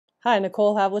Hi,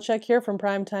 Nicole Havlicek here from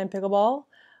PrimeTime Pickleball.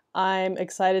 I'm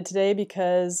excited today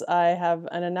because I have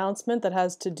an announcement that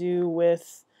has to do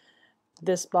with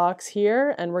this box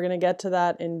here, and we're going to get to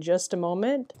that in just a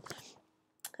moment.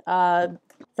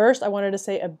 First, I wanted to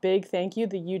say a big thank you.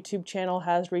 The YouTube channel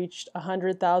has reached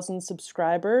 100,000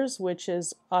 subscribers, which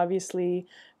is obviously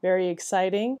very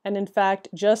exciting. And in fact,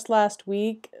 just last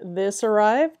week, this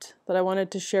arrived that I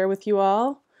wanted to share with you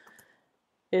all.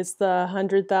 It's the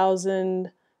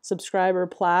 100,000 subscriber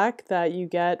plaque that you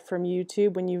get from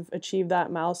YouTube when you've achieved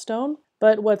that milestone.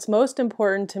 But what's most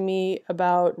important to me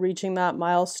about reaching that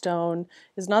milestone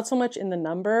is not so much in the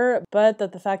number, but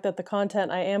that the fact that the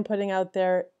content I am putting out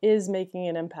there is making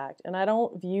an impact. And I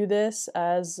don't view this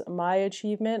as my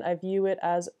achievement, I view it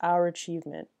as our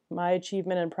achievement. My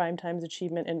achievement and PrimeTime's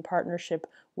achievement in partnership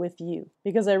with you.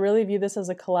 Because I really view this as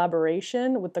a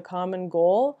collaboration with the common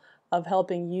goal of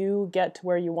helping you get to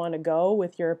where you want to go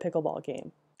with your pickleball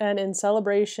game. And in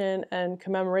celebration and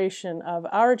commemoration of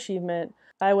our achievement,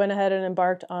 I went ahead and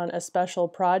embarked on a special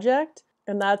project.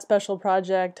 And that special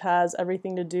project has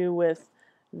everything to do with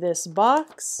this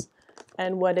box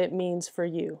and what it means for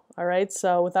you. All right,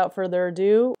 so without further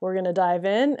ado, we're going to dive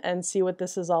in and see what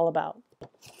this is all about.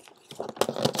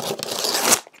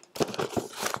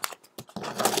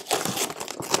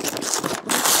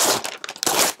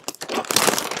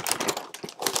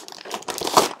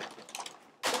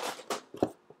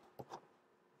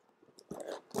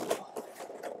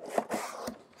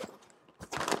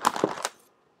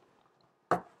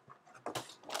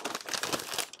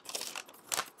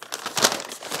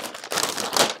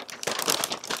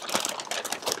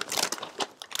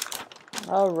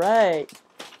 All right,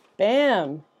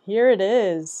 bam, here it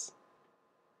is.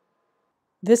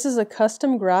 This is a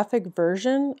custom graphic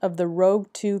version of the Rogue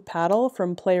 2 paddle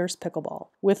from Players Pickleball,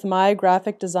 with my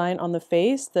graphic design on the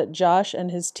face that Josh and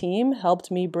his team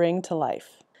helped me bring to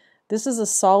life. This is a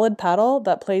solid paddle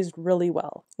that plays really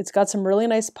well. It's got some really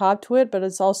nice pop to it, but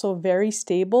it's also very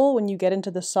stable when you get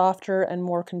into the softer and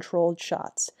more controlled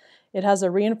shots. It has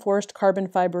a reinforced carbon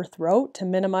fiber throat to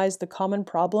minimize the common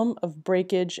problem of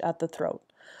breakage at the throat.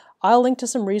 I'll link to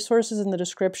some resources in the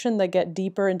description that get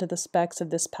deeper into the specs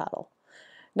of this paddle.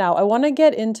 Now, I want to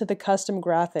get into the custom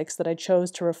graphics that I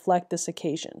chose to reflect this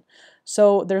occasion.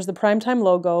 So there's the PrimeTime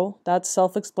logo, that's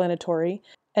self-explanatory,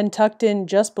 and tucked in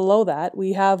just below that,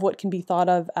 we have what can be thought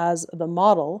of as the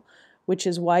model, which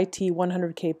is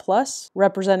YT100K plus,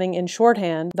 representing in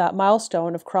shorthand that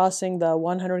milestone of crossing the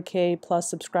 100K plus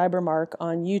subscriber mark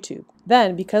on YouTube.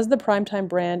 Then, because the PrimeTime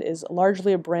brand is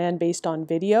largely a brand based on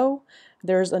video,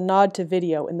 there's a nod to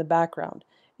video in the background.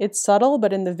 It's subtle,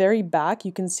 but in the very back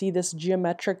you can see this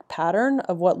geometric pattern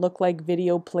of what look like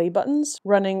video play buttons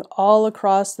running all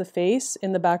across the face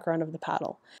in the background of the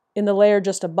paddle. In the layer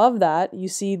just above that, you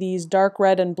see these dark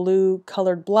red and blue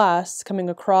colored blasts coming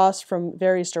across from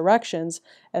various directions,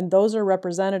 and those are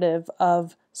representative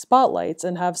of spotlights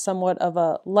and have somewhat of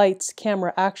a lights,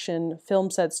 camera, action, film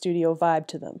set studio vibe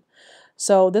to them.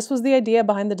 So this was the idea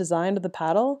behind the design of the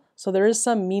paddle, so there is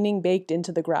some meaning baked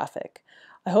into the graphic.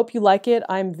 I hope you like it.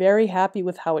 I'm very happy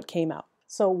with how it came out.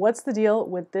 So what's the deal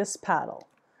with this paddle?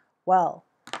 Well,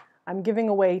 I'm giving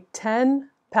away 10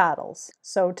 paddles.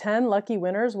 So 10 lucky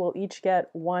winners will each get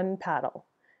one paddle.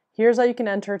 Here's how you can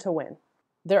enter to win.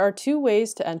 There are two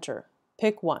ways to enter.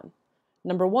 Pick one.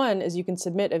 Number one is you can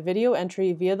submit a video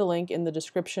entry via the link in the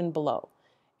description below.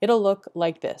 It'll look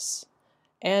like this.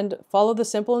 And follow the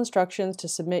simple instructions to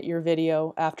submit your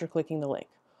video after clicking the link.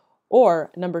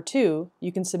 Or, number two,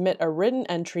 you can submit a written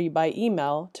entry by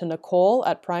email to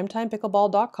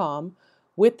nicole@primetimepickleball.com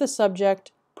with the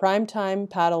subject Primetime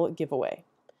Paddle Giveaway.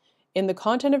 In the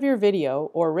content of your video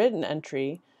or written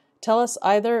entry, tell us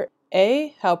either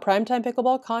A, how Primetime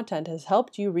Pickleball content has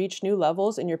helped you reach new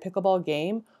levels in your pickleball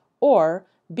game, or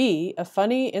B, a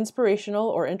funny, inspirational,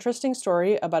 or interesting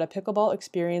story about a pickleball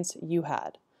experience you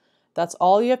had. That's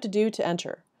all you have to do to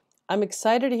enter. I'm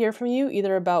excited to hear from you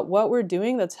either about what we're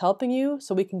doing that's helping you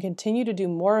so we can continue to do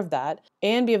more of that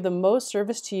and be of the most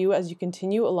service to you as you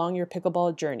continue along your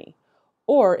pickleball journey.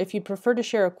 Or if you'd prefer to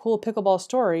share a cool pickleball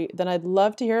story, then I'd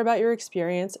love to hear about your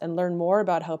experience and learn more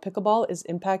about how pickleball is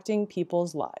impacting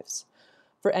people's lives.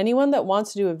 For anyone that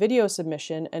wants to do a video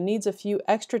submission and needs a few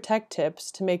extra tech tips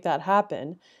to make that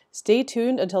happen, stay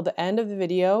tuned until the end of the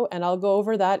video and I'll go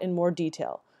over that in more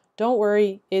detail. Don't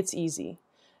worry, it's easy.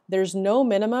 There's no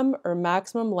minimum or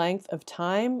maximum length of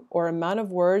time or amount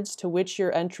of words to which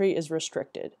your entry is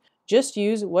restricted. Just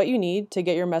use what you need to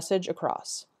get your message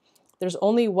across. There's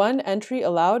only one entry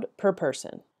allowed per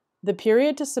person. The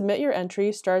period to submit your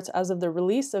entry starts as of the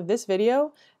release of this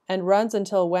video and runs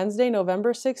until Wednesday,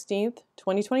 November 16th,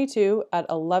 2022 at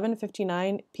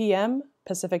 11:59 p.m.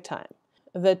 Pacific Time.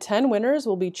 The 10 winners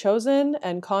will be chosen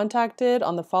and contacted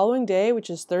on the following day, which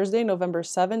is Thursday, November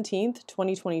 17th,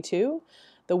 2022.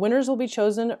 The winners will be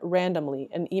chosen randomly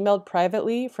and emailed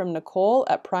privately from Nicole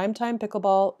at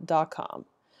primetimepickleball.com.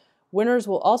 Winners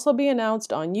will also be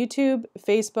announced on YouTube,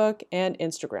 Facebook, and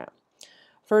Instagram.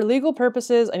 For legal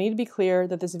purposes, I need to be clear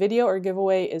that this video or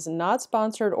giveaway is not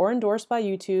sponsored or endorsed by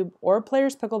YouTube or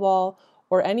Players Pickleball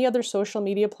or any other social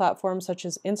media platform such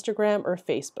as Instagram or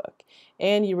Facebook,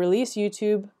 and you release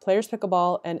YouTube, Players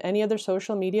Pickleball, and any other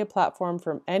social media platform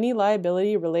from any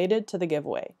liability related to the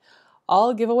giveaway.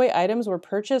 All giveaway items were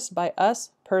purchased by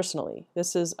us personally.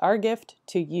 This is our gift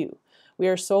to you. We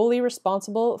are solely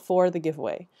responsible for the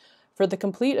giveaway. For the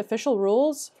complete official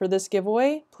rules for this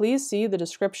giveaway, please see the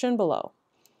description below.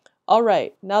 All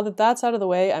right, now that that's out of the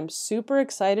way, I'm super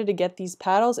excited to get these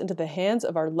paddles into the hands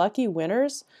of our lucky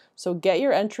winners. So get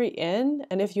your entry in,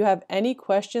 and if you have any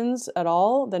questions at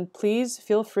all, then please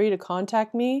feel free to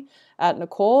contact me at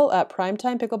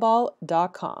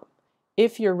nicole@primetimepickleball.com.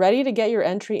 If you're ready to get your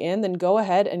entry in, then go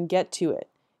ahead and get to it.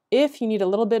 If you need a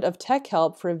little bit of tech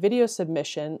help for a video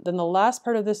submission, then the last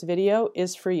part of this video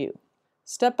is for you.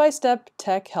 Step-by-step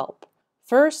tech help.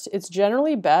 First, it's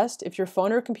generally best if your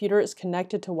phone or computer is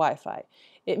connected to Wi-Fi.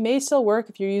 It may still work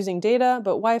if you're using data,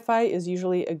 but Wi-Fi is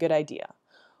usually a good idea.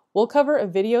 We'll cover a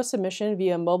video submission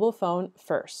via mobile phone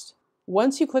first.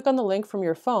 Once you click on the link from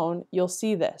your phone, you'll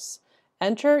see this.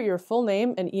 Enter your full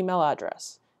name and email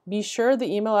address. Be sure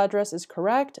the email address is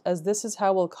correct, as this is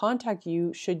how we'll contact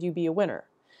you should you be a winner.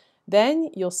 Then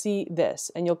you'll see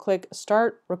this, and you'll click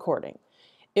Start Recording.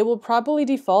 It will probably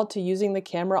default to using the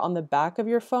camera on the back of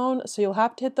your phone, so you'll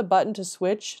have to hit the button to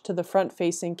switch to the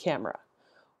front-facing camera.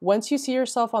 Once you see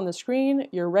yourself on the screen,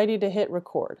 you're ready to hit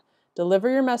record. Deliver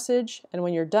your message, and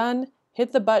when you're done,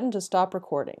 hit the button to stop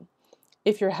recording.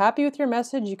 If you're happy with your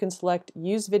message, you can select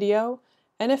Use Video,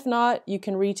 and if not, you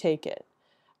can retake it.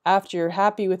 After you're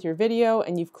happy with your video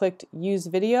and you've clicked Use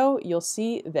Video, you'll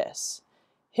see this.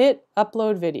 Hit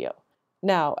Upload Video.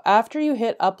 Now, after you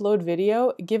hit upload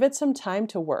video, give it some time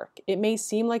to work. It may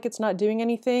seem like it's not doing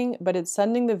anything, but it's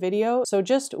sending the video, so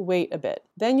just wait a bit.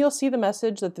 Then you'll see the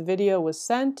message that the video was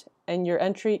sent and your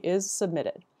entry is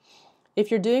submitted.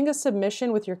 If you're doing a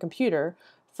submission with your computer,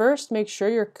 first make sure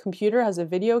your computer has a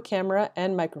video camera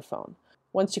and microphone.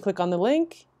 Once you click on the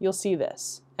link, you'll see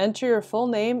this. Enter your full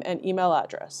name and email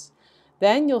address.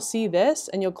 Then you'll see this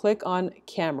and you'll click on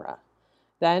Camera.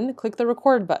 Then click the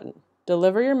Record button.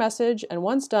 Deliver your message, and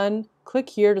once done,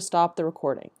 click here to stop the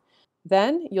recording.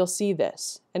 Then you'll see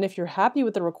this, and if you're happy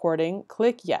with the recording,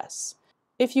 click Yes.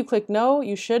 If you click No,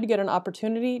 you should get an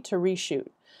opportunity to reshoot.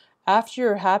 After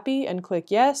you're happy and click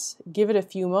Yes, give it a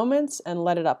few moments and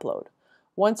let it upload.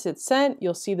 Once it's sent,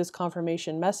 you'll see this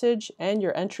confirmation message and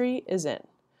your entry is in.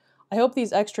 I hope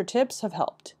these extra tips have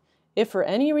helped. If for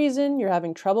any reason you're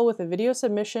having trouble with a video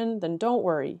submission, then don't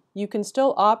worry. You can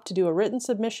still opt to do a written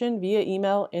submission via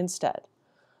email instead.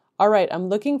 Alright, I'm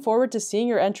looking forward to seeing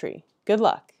your entry. Good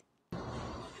luck!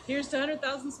 Here's to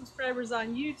 100,000 subscribers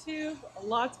on YouTube.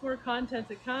 Lots more content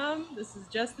to come. This is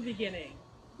just the beginning.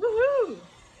 Woohoo!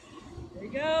 There you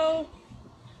go.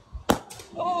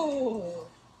 Oh!